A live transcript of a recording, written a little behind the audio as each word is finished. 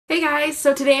Hey guys,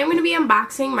 so today I'm going to be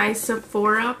unboxing my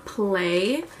Sephora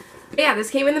Play. Yeah, this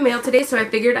came in the mail today, so I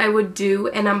figured I would do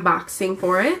an unboxing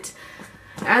for it.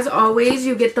 As always,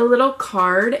 you get the little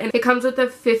card, and it comes with the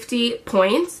 50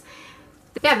 points.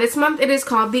 Yeah, this month it is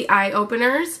called the Eye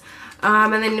Openers.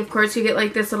 And then, of course, you get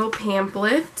like this little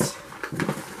pamphlet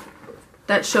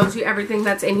that shows you everything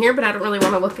that's in here, but I don't really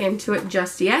want to look into it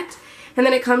just yet. And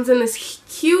then it comes in this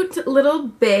cute little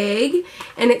bag,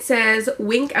 and it says,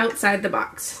 "Wink outside the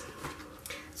box."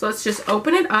 So let's just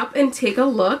open it up and take a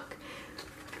look.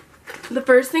 The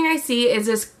first thing I see is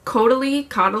this Coddly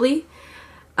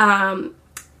eye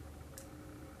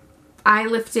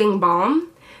lifting balm.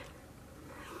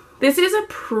 This is a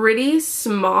pretty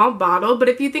small bottle, but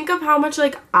if you think of how much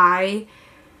like eye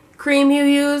cream you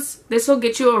use, this will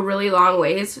get you a really long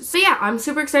ways. So yeah, I'm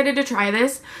super excited to try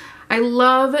this. I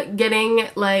love getting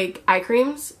like eye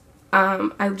creams.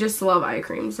 I just love eye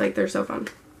creams, like they're so fun.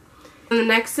 And the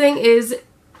next thing is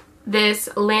this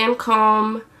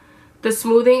Lancome, the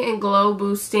Smoothing and Glow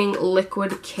Boosting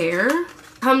Liquid Care.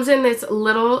 Comes in this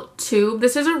little tube.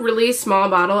 This is a really small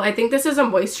bottle. I think this is a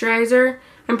moisturizer.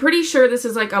 I'm pretty sure this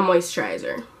is like a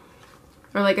moisturizer.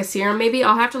 Or like a serum maybe.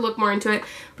 I'll have to look more into it.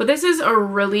 But this is a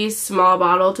really small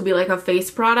bottle to be like a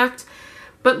face product.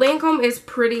 But Lancome is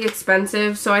pretty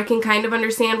expensive, so I can kind of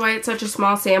understand why it's such a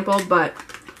small sample, but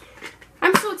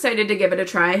I'm so excited to give it a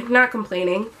try. Not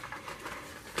complaining.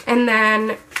 And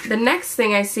then the next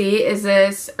thing I see is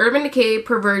this Urban Decay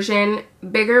Perversion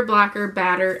Bigger Blocker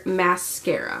Batter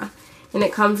Mascara. And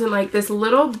it comes in like this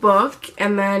little book,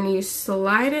 and then you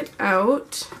slide it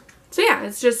out. So yeah,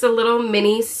 it's just a little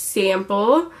mini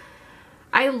sample.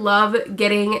 I love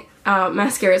getting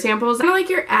mascara samples. Kind of like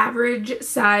your average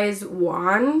size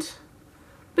wand.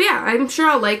 But yeah, I'm sure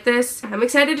I'll like this. I'm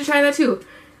excited to try that too.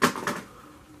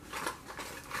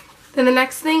 Then the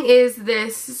next thing is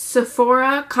this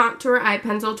Sephora Contour Eye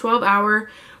Pencil 12-Hour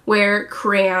Wear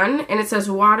Crayon. And it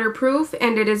says waterproof,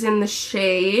 and it is in the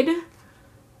shade...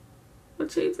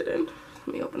 What shade is it in?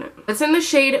 Let me open it. It's in the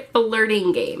shade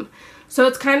Flirting Game. So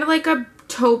it's kind of like a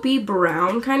taupey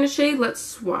brown kind of shade. Let's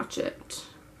swatch it.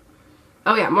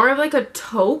 Oh yeah, more of like a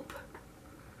taupe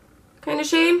kind of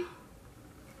shade.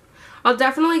 I'll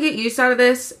definitely get use out of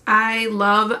this. I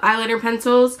love eyeliner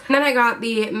pencils. And then I got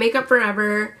the Makeup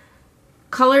Forever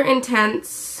Color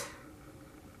Intense.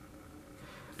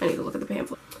 I need to look at the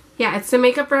pamphlet. Yeah, it's the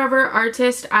Makeup Forever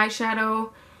Artist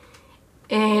Eyeshadow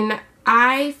in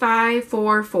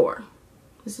I544.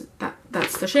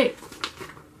 That's the shade,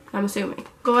 I'm assuming.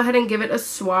 Go ahead and give it a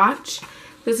swatch.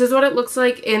 This is what it looks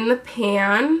like in the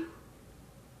pan.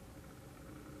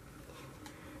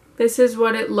 This is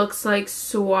what it looks like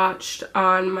swatched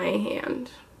on my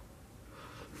hand.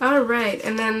 Alright,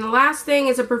 and then the last thing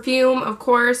is a perfume, of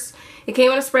course. It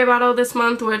came in a spray bottle this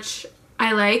month, which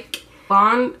I like.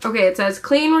 Blonde, okay, it says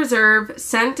Clean Reserve,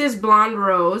 scent is Blonde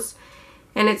Rose,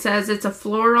 and it says it's a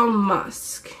floral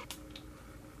musk.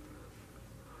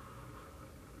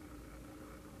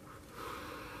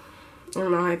 I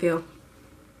don't know how I feel.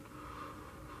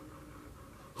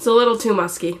 It's a little too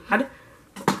musky.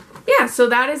 Yeah, so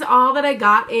that is all that I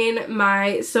got in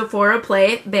my Sephora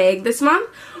Play bag this month.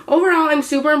 Overall, I'm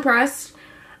super impressed.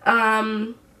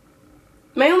 My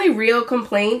only real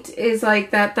complaint is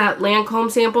like that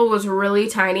Lancome sample was really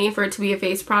tiny for it to be a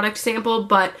face product sample,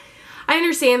 but I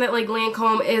understand that like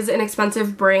Lancome is an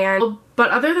expensive brand.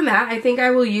 But other than that, I think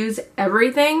I will use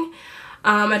everything.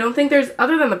 I don't think there's,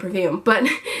 other than the perfume, but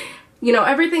you know,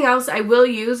 everything else I will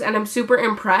use, and I'm super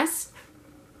impressed.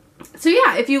 So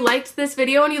yeah, if you liked this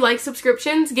video and you like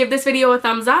subscriptions, give this video a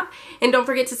thumbs up, and don't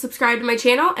forget to subscribe to my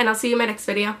channel, and I'll see you in my next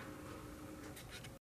video.